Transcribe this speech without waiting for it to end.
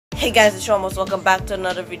Hey guys, it's Mammoths. Welcome back to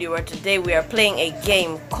another video where today we are playing a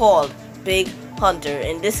game called Big Hunter.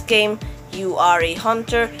 In this game, you are a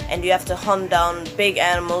hunter and you have to hunt down big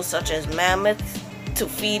animals such as mammoths to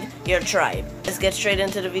feed your tribe. Let's get straight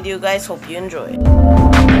into the video, guys. Hope you enjoy it.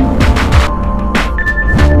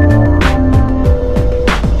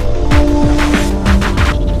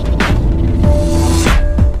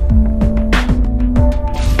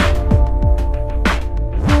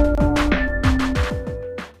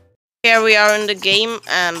 Here we are in the game,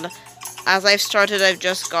 and as I've started, I've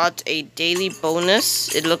just got a daily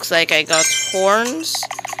bonus. It looks like I got horns.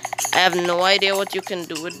 I have no idea what you can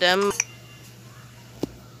do with them.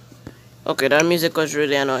 Okay, that music was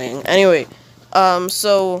really annoying. Anyway,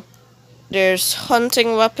 so there's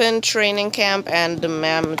hunting weapon, training camp, and the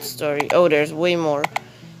mammoth story. Oh, there's way more.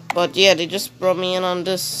 But yeah, they just brought me in on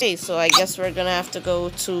this. Okay, so I guess we're gonna have to go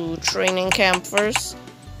to training camp first.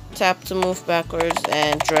 Tap to move backwards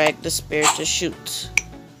and drag the spear to shoot.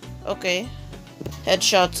 Okay.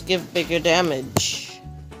 Headshots give bigger damage.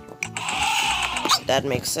 That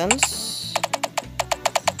makes sense.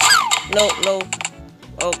 No.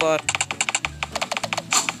 Oh god.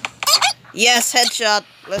 Yes, headshot.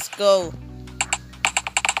 Let's go.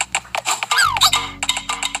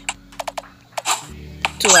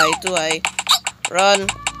 Too high. Run.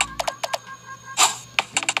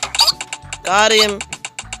 Got him.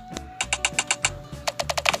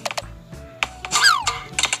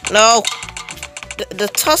 No! The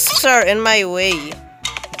tusks are in my way.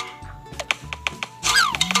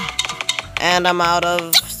 And I'm out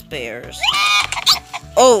of spares.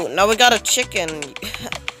 Oh, now we got a chicken.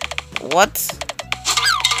 What?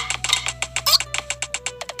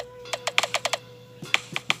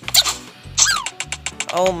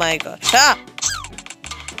 Oh my god. Ah!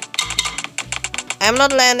 I'm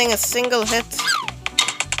not landing a single hit.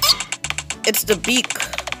 It's the beak.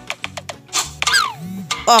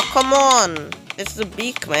 Oh, come on! It's the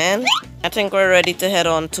beak, man. I think we're ready to head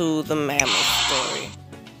on to the mammoth story.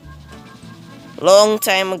 Long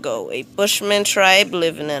time ago, a bushman tribe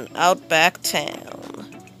lived in an outback town.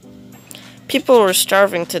 People were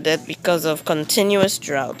starving to death because of continuous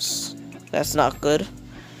droughts. That's not good.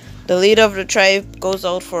 The leader of the tribe goes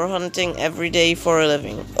out for hunting every day for a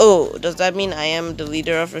living. Oh, does that mean I am the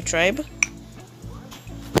leader of the tribe?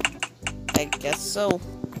 I guess so.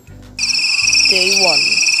 Day 1.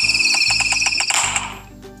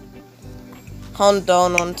 Hunt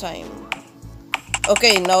down on time.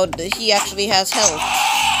 Okay, now he actually has health.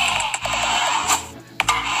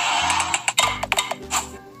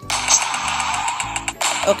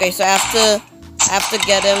 Okay, so I have to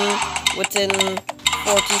get him within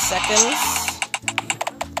 40 seconds.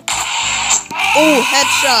 Oh,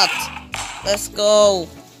 headshot! Let's go.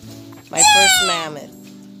 My first mammoth.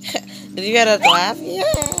 Did you hear that laugh? Yeah.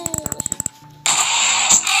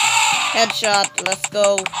 Headshot, let's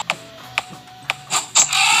go.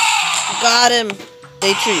 Got him.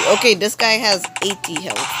 Day 3. Okay, this guy has 80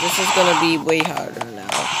 health. This is gonna be way harder now.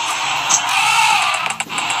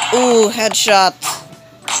 Ooh, headshot.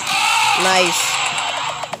 Nice.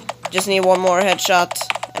 Just need one more headshot,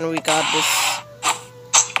 and we got this.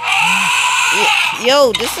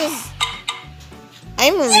 Yo, this is...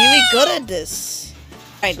 I'm really good at this.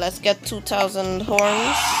 Alright, let's get 2,000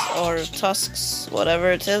 horns, or tusks,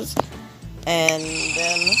 whatever it is. And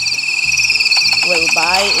then we'll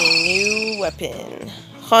buy a new weapon.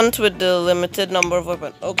 Hunt with the limited number of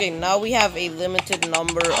weapons. Okay, now we have a limited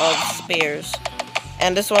number of spares.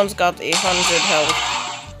 And this one's got 100 health.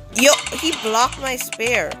 Yo, he blocked my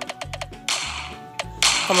spare.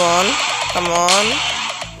 Come on.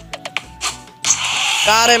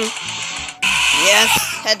 Got him. Yes,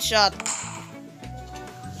 headshot.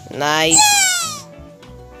 Nice.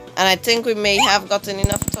 And I think we may have gotten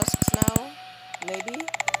enough tusks now. Maybe?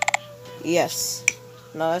 Yes.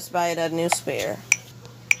 Now let's buy that new spare.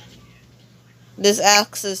 This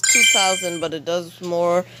axe is 2,000, but it does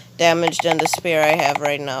more damage than the spare I have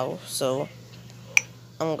right now. So,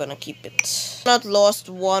 I'm gonna keep it. Not lost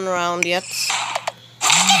one round yet.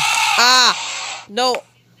 Ah! No!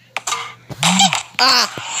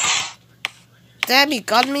 Ah! Damn, he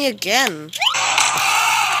got me again.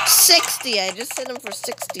 60! I just hit him for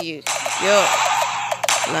 60. Yo.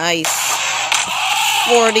 Nice.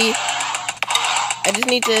 40. I just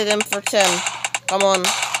need to hit him for 10. Come on.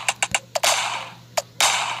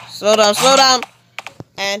 Slow down.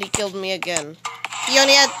 And he killed me again. He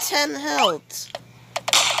only had 10 health.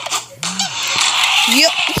 Yo,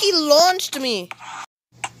 he launched me.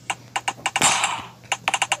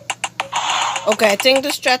 Okay, I think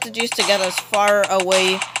the strategy is to get as far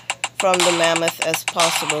away from the mammoth as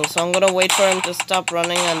possible. So I'm gonna wait for him to stop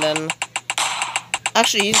running and then...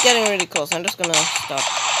 Actually, he's getting really close. I'm just gonna stop.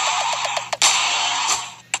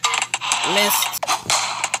 Missed.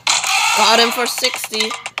 Got him for 60.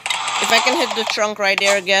 If I can hit the trunk right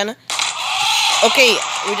there again. Okay,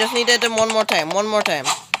 we just need to hit him one more time. One more time.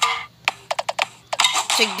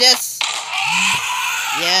 Take this.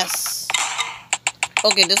 Yes.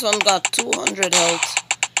 Okay, this one got 200 health.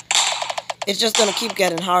 It's just gonna keep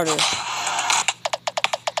getting harder.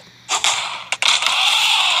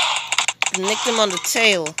 Nicked him on the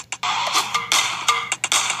tail.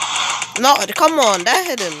 No, come on, that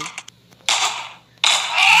hit him.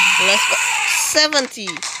 Let's go. 70.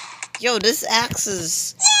 Yo, this axe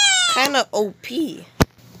is kind of OP.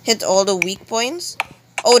 Hit all the weak points.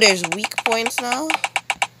 Oh, there's weak points now?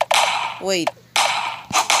 Wait.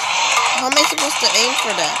 How am I supposed to aim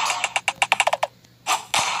for that?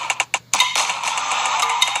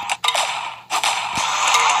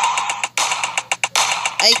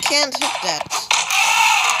 I can't hit that.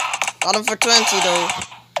 Got him for 20 though.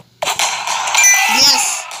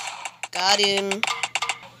 Yes! Got him.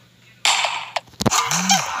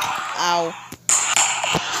 Ow.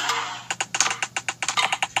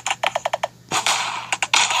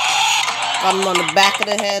 Got him on the back of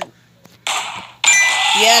the head.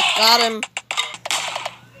 Yeah, got him.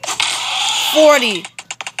 40.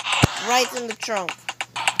 Right in the trunk.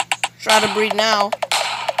 Try to breathe now.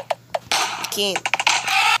 You can't.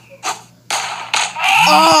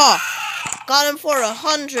 Oh! Got him for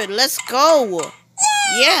 100. Let's go.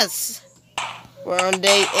 Yes. We're on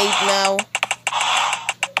day 8 now.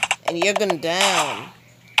 And you're gonna down.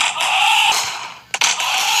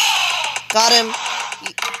 Got him.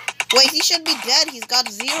 Wait, he should be dead. He's got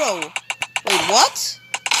 0. Wait, what?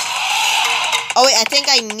 Oh, wait, I think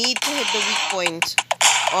I need to hit the weak point.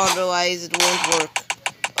 Otherwise, it won't work.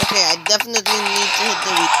 Okay, I definitely need to hit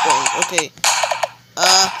the weak point. Okay.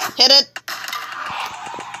 Hit it.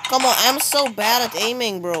 Come on, I'm so bad at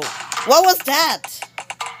aiming, bro. What was that?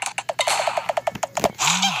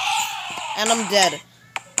 And I'm dead.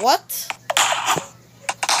 What?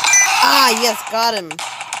 Ah, yes, got him.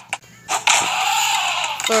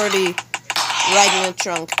 30. Right in the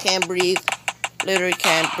trunk. Can't breathe. Literally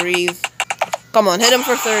can't breathe. Come on, hit him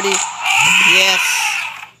for 30. Yes.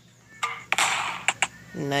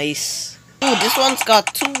 Nice. Ooh, this one's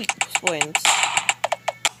got 2 weak points.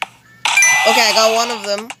 Okay, I got one of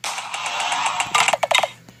them.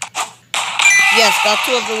 Yes, got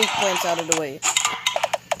 2 of the weak points out of the way.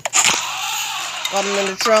 Got him in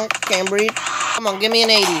the trunk. Can't breathe. Come on, give me an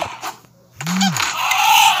 80.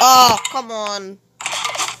 Oh, come on.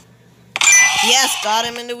 Yes, got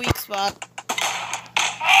him in the weak spot.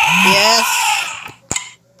 Yes.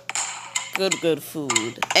 Good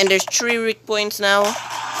food. And there's 3 weak points now.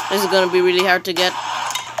 This is gonna be really hard to get.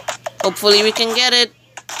 Hopefully we can get it.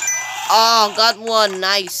 Oh, got 1.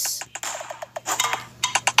 Nice.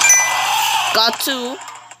 Got 2.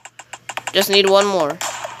 Just need 1 more.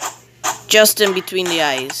 Just in between the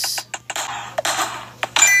eyes.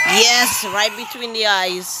 Yes, right between the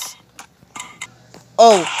eyes.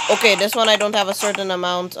 Oh, okay, this one I don't have a certain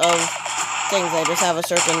amount of things. I just have a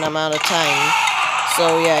certain amount of time.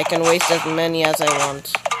 So yeah, I can waste as many as I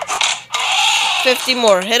want. 50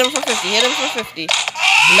 more. Hit him for 50. Hit him for 50.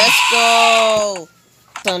 Let's go.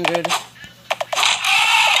 100.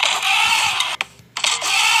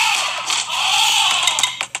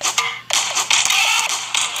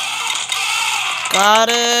 Got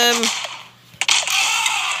him.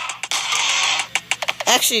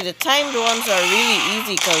 Actually, the timed ones are really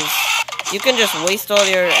easy because you can just waste all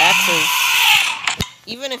your axes.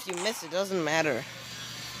 Even if you miss, it doesn't matter.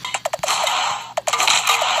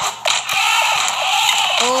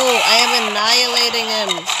 Oh, I am annihilating him.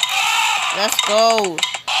 Let's go.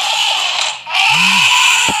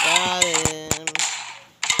 Got him.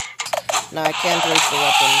 No, I can't waste the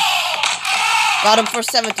weapons. Got him for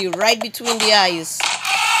 70, right between the eyes.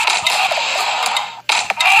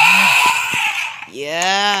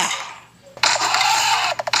 Yeah.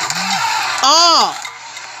 Oh!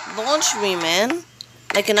 Launch me, man.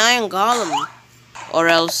 Like an iron golem. Or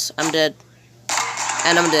else I'm dead.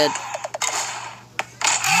 And I'm dead.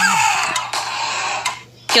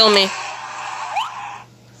 Kill me.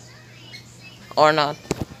 Or not.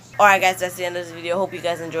 Alright guys, that's the end of this video. Hope you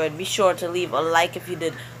guys enjoyed. Be sure to leave a like if you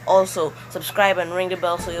did. Also, subscribe and ring the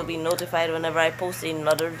bell so you'll be notified whenever I post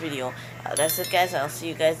another video. That's it guys, I'll see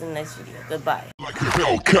you guys in the next video. Goodbye. Like a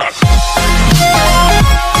Hellcat.